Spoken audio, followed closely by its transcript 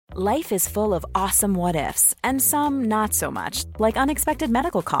Life is full of awesome what-ifs, and some not so much, like unexpected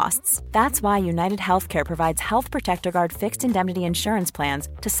medical costs. That's why United Healthcare provides Health Protector Guard fixed indemnity insurance plans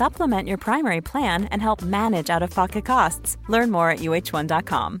to supplement your primary plan and help manage out-of-pocket costs. Learn more at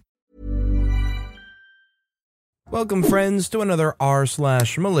uh1.com. Welcome, friends, to another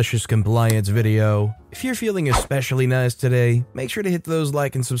rSlash video. If you're feeling especially nice today, make sure to hit those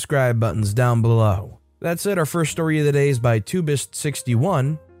like and subscribe buttons down below. That's it, our first story of the day is by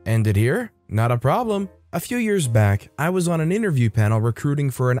Tubist61. Ended here? Not a problem. A few years back, I was on an interview panel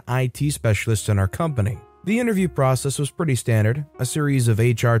recruiting for an IT specialist in our company. The interview process was pretty standard, a series of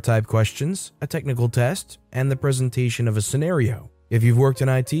HR-type questions, a technical test, and the presentation of a scenario. If you've worked in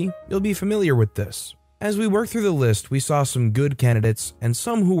IT, you'll be familiar with this. As we worked through the list, we saw some good candidates and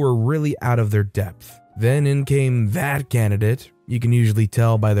some who were really out of their depth. Then in came that candidate. You can usually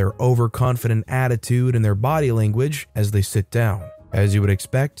tell by their overconfident attitude and their body language as they sit down. As you would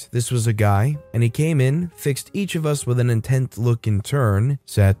expect, this was a guy, and he came in, fixed each of us with an intent look in turn,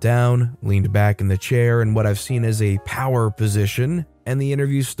 sat down, leaned back in the chair in what I've seen as a power position, and the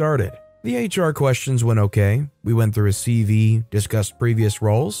interview started. The HR questions went okay. We went through his CV, discussed previous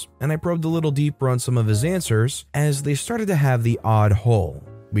roles, and I probed a little deeper on some of his answers as they started to have the odd hole.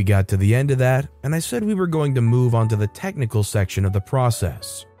 We got to the end of that, and I said we were going to move on to the technical section of the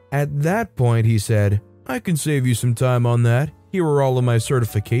process. At that point, he said, "I can save you some time on that. Here are all of my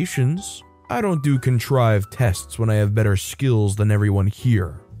certifications. I don't do contrived tests when I have better skills than everyone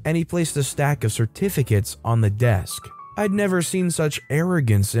here." And he placed a stack of certificates on the desk. I'd never seen such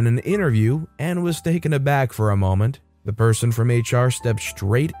arrogance in an interview and was taken aback for a moment. The person from HR stepped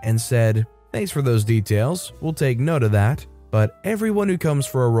straight and said, "Thanks for those details. We'll take note of that. But everyone who comes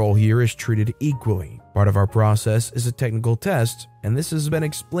for a role here is treated equally. Part of our process is a technical test, and this has been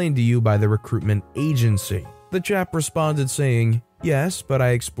explained to you by the recruitment agency." The chap responded saying, "Yes, but I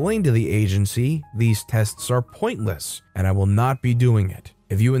explained to the agency these tests are pointless, and I will not be doing it.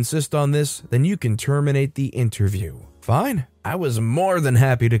 If you insist on this, then you can terminate the interview." Fine, I was more than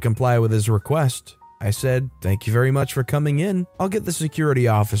happy to comply with his request. I said, "Thank you very much for coming in. I'll get the security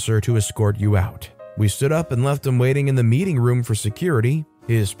officer to escort you out." We stood up and left him waiting in the meeting room for security.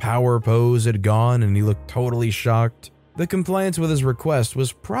 His power pose had gone and he looked totally shocked. The compliance with his request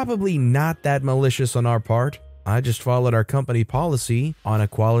was probably not that malicious on our part. I just followed our company policy on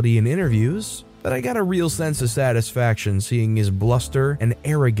equality in interviews, but I got a real sense of satisfaction seeing his bluster and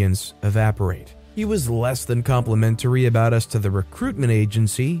arrogance evaporate. He was less than complimentary about us to the recruitment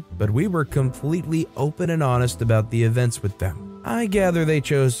agency, but we were completely open and honest about the events with them. I gather they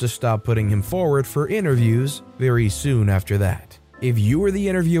chose to stop putting him forward for interviews very soon after that. If you were the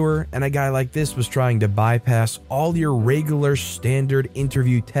interviewer and a guy like this was trying to bypass all your regular standard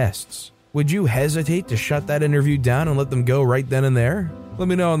interview tests, would you hesitate to shut that interview down and let them go right then and there? Let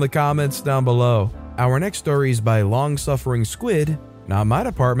me know in the comments down below. Our next story is by Long-Suffering Squid, not my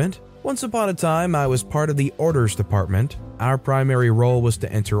department. Once upon a time, I was part of the orders department. Our primary role was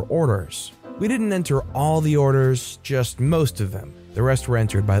to enter orders. We didn't enter all the orders, just most of them. The rest were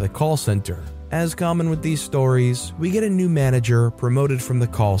entered by the call center. As common with these stories, we get a new manager promoted from the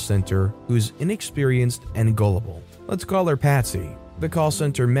call center who's inexperienced and gullible. Let's call her Patsy. The call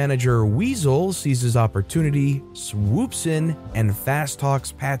center manager Weasel sees his opportunity, swoops in, and fast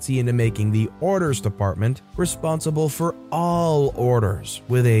talks Patsy into making the orders department responsible for all orders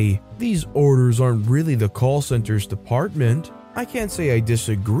with "These orders aren't really the call center's department." I can't say I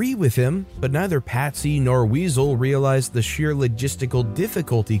disagree with him, but neither Patsy nor Weasel realized the sheer logistical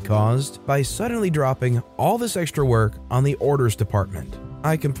difficulty caused by suddenly dropping all this extra work on the orders department.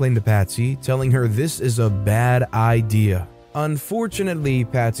 I complained to Patsy, telling her this is a bad idea. Unfortunately,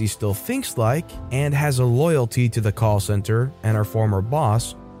 Patsy still thinks like and has a loyalty to the call center and our former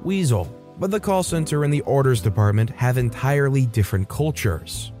boss, Weasel. But the call center and the orders department have entirely different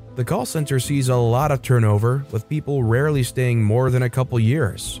cultures. The call center sees a lot of turnover, with people rarely staying more than a couple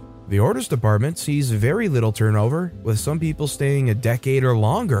years. The orders department sees very little turnover, with some people staying a decade or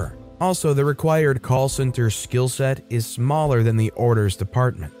longer. Also, the required call center skill set is smaller than the orders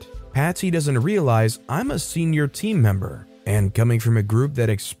department. Patsy doesn't realize I'm a senior team member, and coming from a group that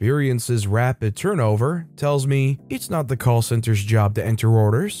experiences rapid turnover tells me it's not the call center's job to enter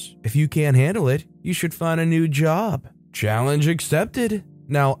orders. If you can't handle it, you should find a new job. Challenge accepted.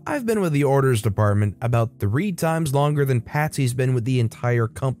 Now, I've been with the orders department about 3 times longer than Patsy's been with the entire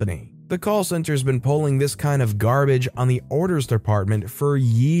company. The call center's been pulling this kind of garbage on the orders department for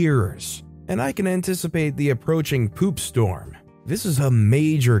years, and I can anticipate the approaching poop storm. This is a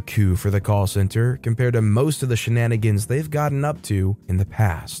major coup for the call center compared to most of the shenanigans they've gotten up to in the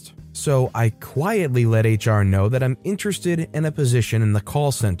past. So I quietly let HR know that I'm interested in a position in the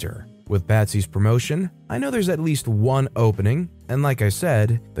call center. With Patsy's promotion, I know there's at least one opening, and like I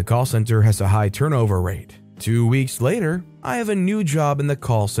said, the call center has a high turnover rate. 2 weeks later, I have a new job in the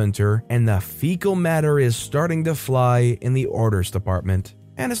call center, and the fecal matter is starting to fly in the orders department.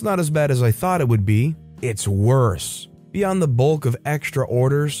 And it's not as bad as I thought it would be. It's worse. Beyond the bulk of extra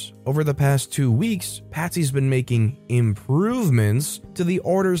orders, over the past 2 weeks, Patsy's been making improvements to the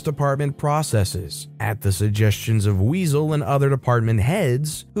orders department processes at the suggestions of Weasel and other department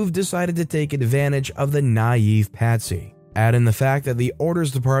heads who've decided to take advantage of the naive Patsy. Add in the fact that the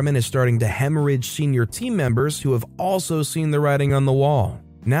orders department is starting to hemorrhage senior team members who have also seen the writing on the wall.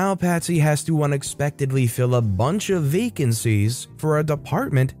 Now Patsy has to unexpectedly fill a bunch of vacancies for a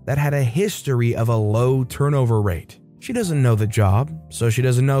department that had a history of a low turnover rate. She doesn't know the job, so she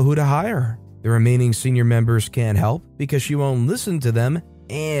doesn't know who to hire. The remaining senior members can't help because she won't listen to them,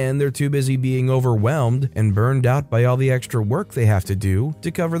 and they're too busy being overwhelmed and burned out by all the extra work they have to do to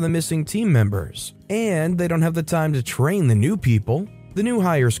cover the missing team members. And they don't have the time to train the new people. The new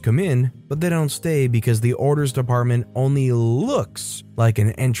hires come in, but they don't stay because the orders department only looks like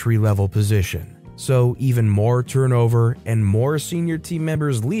an entry-level position. So even more turnover and more senior team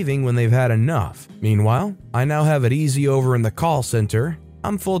members leaving when they've had enough. Meanwhile, I now have it easy over in the call center.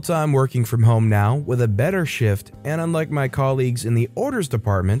 I'm full-time working from home now with a better shift, and unlike my colleagues in the orders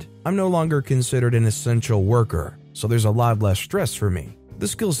department, I'm no longer considered an essential worker, so there's a lot less stress for me. The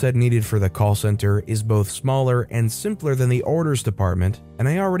skill set needed for the call center is both smaller and simpler than the orders department, and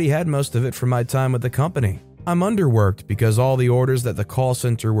I already had most of it from my time with the company. I'm underworked because all the orders that the call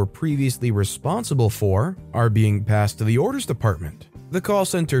center were previously responsible for are being passed to the orders department. The call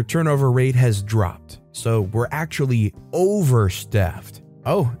center turnover rate has dropped, so we're actually overstaffed.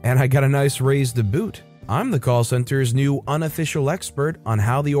 Oh, and I got a nice raise to boot. I'm the call center's new unofficial expert on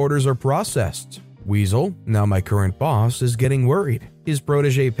how the orders are processed. Weasel, now my current boss, is getting worried. His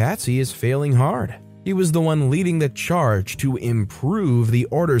protege Patsy is failing hard. He was the one leading the charge to improve the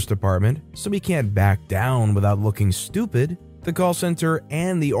orders department, so he can't back down without looking stupid. The call center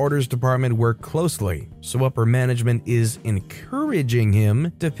and the orders department work closely, so upper management is encouraging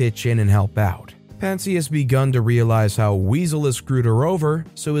him to pitch in and help out. Patsy has begun to realize how Weasel has screwed her over,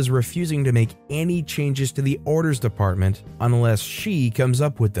 so is refusing to make any changes to the orders department unless she comes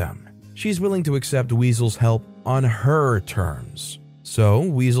up with them. She's willing to accept Weasel's help on her terms. So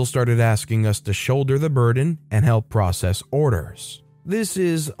Weasel started asking us to shoulder the burden and help process orders. This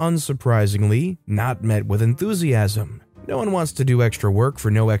is, unsurprisingly, not met with enthusiasm. No one wants to do extra work for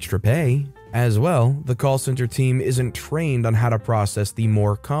no extra pay. As well, the call center team isn't trained on how to process the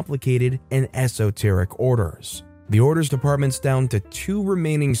more complicated and esoteric orders. The orders department's down to 2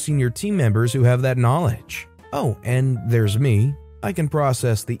 remaining senior team members who have that knowledge. Oh, and there's me. I can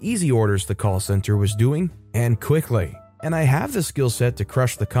process the easy orders the call center was doing, and quickly. And I have the skill set to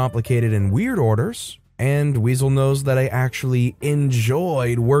crush the complicated and weird orders. And Weasel knows that I actually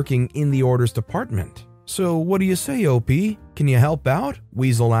enjoyed working in the orders department. So what do you say, OP? Can you help out?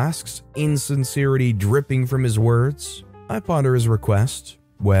 Weasel asks, insincerity dripping from his words. I ponder his request.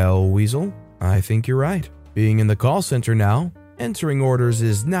 Well, Weasel, I think you're right. Being in the call center now, entering orders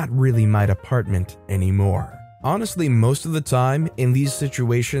is not really my department anymore. Honestly, most of the time in these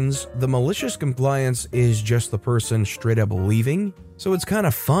situations, the malicious compliance is just the person straight up leaving. So it's kind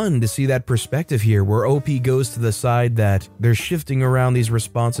of fun to see that perspective here where OP goes to the side that they're shifting around these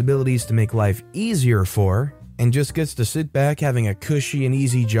responsibilities to make life easier for, and just gets to sit back having a cushy and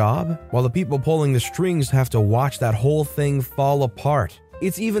easy job, while the people pulling the strings have to watch that whole thing fall apart.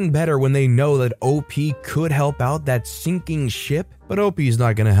 It's even better when they know that OP could help out that sinking ship, but OP's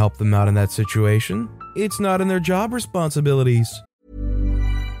not going to help them out in that situation. It's not in their job responsibilities.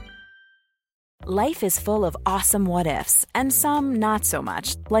 Life is full of awesome what-ifs, and some not so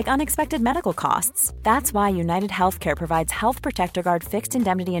much, like unexpected medical costs. That's why United Healthcare provides Health Protector Guard fixed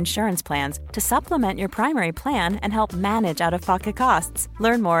indemnity insurance plans to supplement your primary plan and help manage out-of-pocket costs.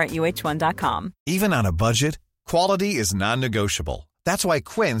 Learn more at uh1.com. Even on a budget, quality is non-negotiable. That's why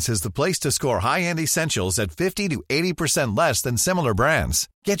Quince is the place to score high-end essentials at 50 to 80% less than similar brands.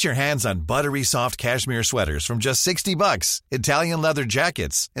 Get your hands on buttery soft cashmere sweaters from just $60, Italian leather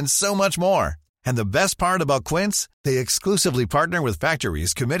jackets, and so much more. And the best part about Quince, they exclusively partner with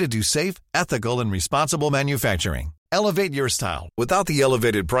factories committed to safe, ethical, and responsible manufacturing. Elevate your style without the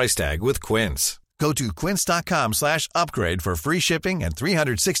elevated price tag with Quince. Go to quince.com/upgrade for free shipping and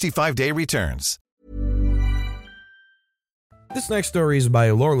 365-day returns. This next story is by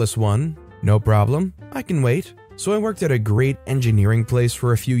a Lawless One. No problem, I can wait. So I worked at a great engineering place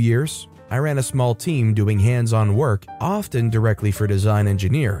for a few years. I ran a small team doing hands-on work, often directly for design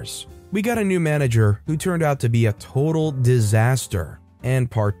engineers. We got a new manager who turned out to be a total disaster, and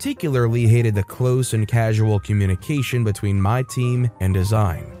particularly hated the close and casual communication between my team and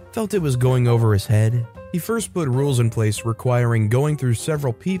design. Felt it was going over his head. He first put rules in place requiring going through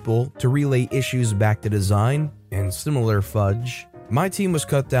several people to relay issues back to design, and similar fudge. My team was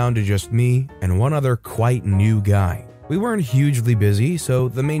cut down to just me and one other quite new guy. We weren't hugely busy, so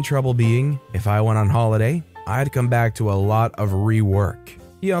the main trouble being, if I went on holiday, I'd come back to a lot of rework.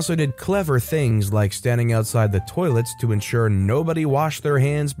 He also did clever things like standing outside the toilets to ensure nobody washed their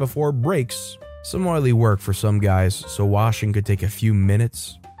hands before breaks. Some oily work for some guys, so washing could take a few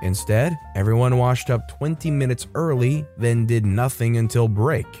minutes. Instead, everyone washed up 20 minutes early, then did nothing until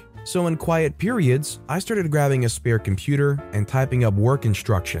break. So in quiet periods, I started grabbing a spare computer and typing up work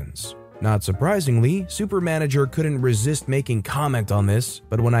instructions. Not surprisingly, Super Manager couldn't resist making comment on this,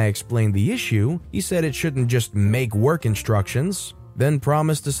 but when I explained the issue, he said it shouldn't just make work instructions, then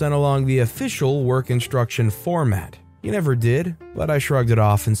promised to send along the official work instruction format. He never did, but I shrugged it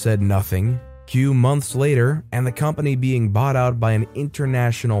off and said nothing. Few months later, and the company being bought out by an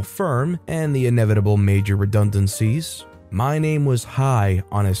international firm and the inevitable major redundancies, my name was high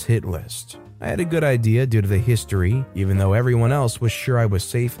on his hit list. I had a good idea due to the history, even though everyone else was sure I was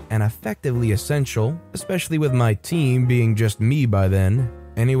safe and effectively essential, especially with my team being just me by then.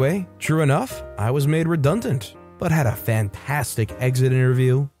 Anyway, true enough, I was made redundant, but had a fantastic exit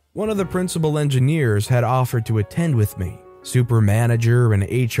interview. One of the principal engineers had offered to attend with me. Super Manager and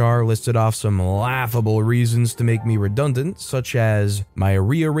HR listed off some laughable reasons to make me redundant, such as my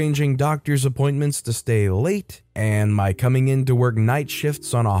rearranging doctor's appointments to stay late and my coming in to work night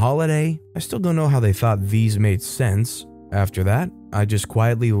shifts on a holiday. I still don't know how they thought these made sense. After that, I just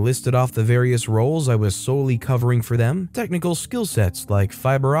quietly listed off the various roles I was solely covering for them, technical skill sets like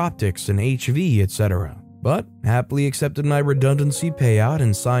fiber optics and HV, etc. But happily accepted my redundancy payout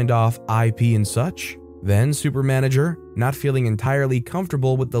and signed off IP and such. Then Super Manager, not feeling entirely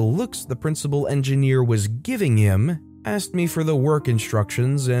comfortable with the looks the principal engineer was giving him, asked me for the work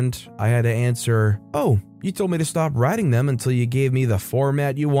instructions and I had to answer, "Oh, you told me to stop writing them until you gave me the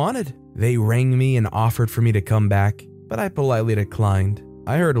format you wanted." They rang me and offered for me to come back, but I politely declined.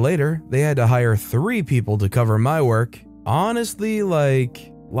 I heard later they had to hire 3 people to cover my work. Honestly, a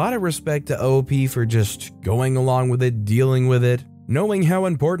lot of respect to OP for just going along with it, dealing with it, knowing how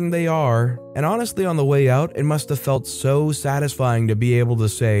important they are, and honestly on the way out, it must have felt so satisfying to be able to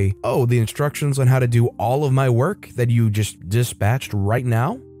say, "Oh, the instructions on how to do all of my work that you just dispatched right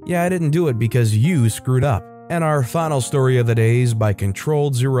now? Yeah, I didn't do it because you screwed up." And our final story of the day is by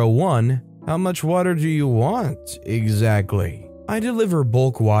Controlled01. How much water do you want exactly? I deliver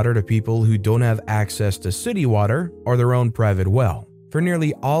bulk water to people who don't have access to city water or their own private well. For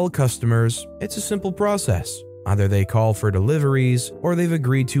nearly all customers, it's a simple process. Either they call for deliveries or they've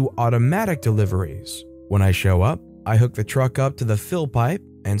agreed to automatic deliveries. When I show up, I hook the truck up to the fill pipe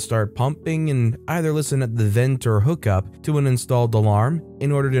and start pumping and either listen at the vent or hook up to an installed alarm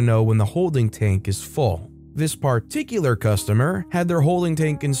in order to know when the holding tank is full. This particular customer had their holding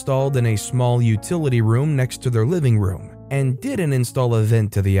tank installed in a small utility room next to their living room and didn't install a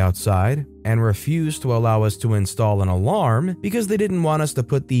vent to the outside and refused to allow us to install an alarm because they didn't want us to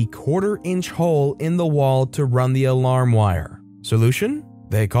put the 1/4-inch hole in the wall to run the alarm wire. Solution?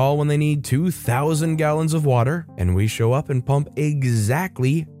 They call when they need 2,000 gallons of water and we show up and pump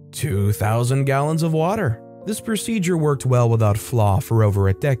exactly 2,000 gallons of water. This procedure worked well without flaw for over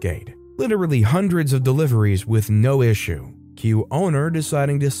a decade. Literally hundreds of deliveries with no issue. Q owner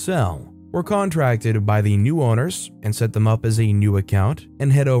deciding to sell. We're contracted by the new owners and set them up as a new account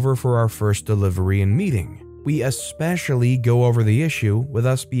and head over for our first delivery and meeting. We especially go over the issue with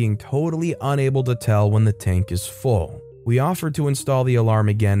us being totally unable to tell when the tank is full. We offered to install the alarm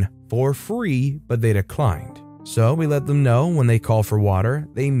again for free, but they declined. So we let them know when they call for water,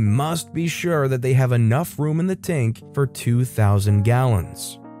 they must be sure that they have enough room in the tank for 2,000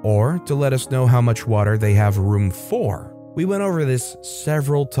 gallons, or to let us know how much water they have room for. We went over this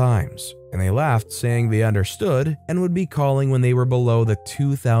several times, and they laughed, saying they understood and would be calling when they were below the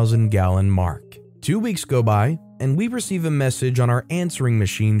 2,000-gallon mark. 2 weeks go by, and we receive a message on our answering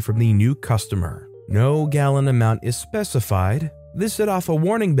machine from the new customer. No gallon amount is specified. This set off a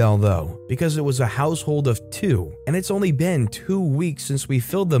warning bell though, because it was a household of 2, and it's only been 2 weeks since we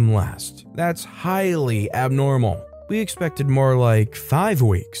filled them last. That's highly abnormal. We expected more like 5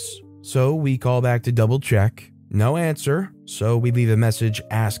 weeks. So we call back to double check. No answer, so we leave a message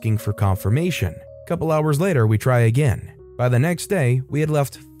asking for confirmation. A couple hours later, we try again. By the next day, we had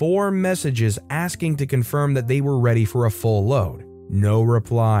left 4 messages asking to confirm that they were ready for a full load. No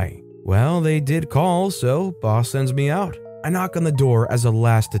reply. Well, they did call, so boss sends me out. I knock on the door as a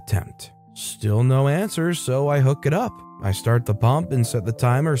last attempt. Still no answer, so I hook it up. I start the pump and set the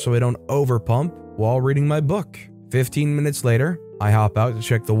timer so I don't overpump while reading my book. 15 minutes later, I hop out to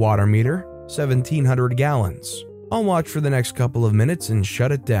check the water meter, 1,700 gallons. I'll watch for the next couple of minutes and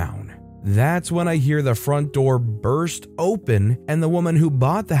shut it down. That's when I hear the front door burst open and the woman who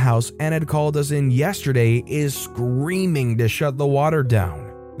bought the house and had called us in yesterday is screaming to shut the water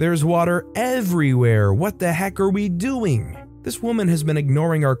down. There's water everywhere. What the heck are we doing? This woman has been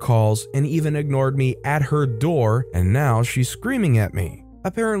ignoring our calls and even ignored me at her door, and now she's screaming at me.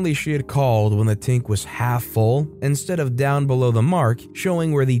 Apparently, she had called when the tank was half full instead of down below the mark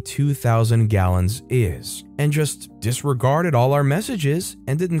showing where the 2,000 gallons is, and just disregarded all our messages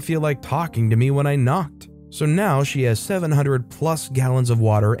and didn't feel like talking to me when I knocked. So now she has 700 plus gallons of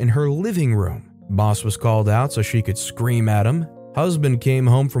water in her living room. Boss was called out so she could scream at him. Husband came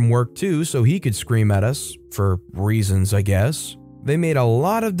home from work too so he could scream at us, for reasons I guess. They made a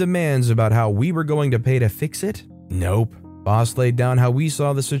lot of demands about how we were going to pay to fix it. Nope. Boss laid down how we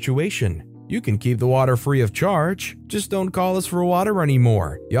saw the situation. You can keep the water free of charge, just don't call us for water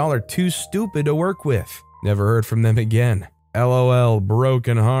anymore. Y'all are too stupid to work with. Never heard from them again. LOL,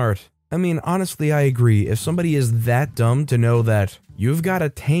 broken heart. I mean, honestly, I agree. If somebody is that dumb to know that you've got a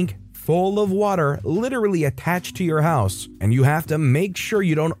tank full of water literally attached to your house, and you have to make sure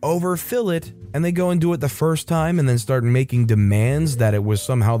you don't overfill it, and they go and do it the first time and then start making demands that it was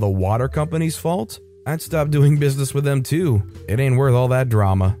somehow the water company's fault, I'd stop doing business with them too. It ain't worth all that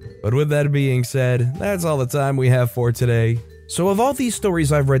drama. But with that being said, that's all the time we have for today. So of all these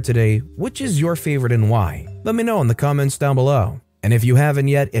stories I've read today, which is your favorite and why? Let me know in the comments down below. And if you haven't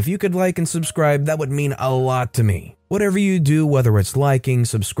yet, if you could like and subscribe, that would mean a lot to me. Whatever you do, whether it's liking,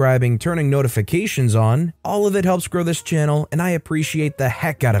 subscribing, turning notifications on, all of it helps grow this channel, and I appreciate the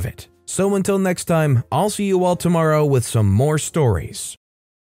heck out of it. So until next time, I'll see you all tomorrow with some more stories.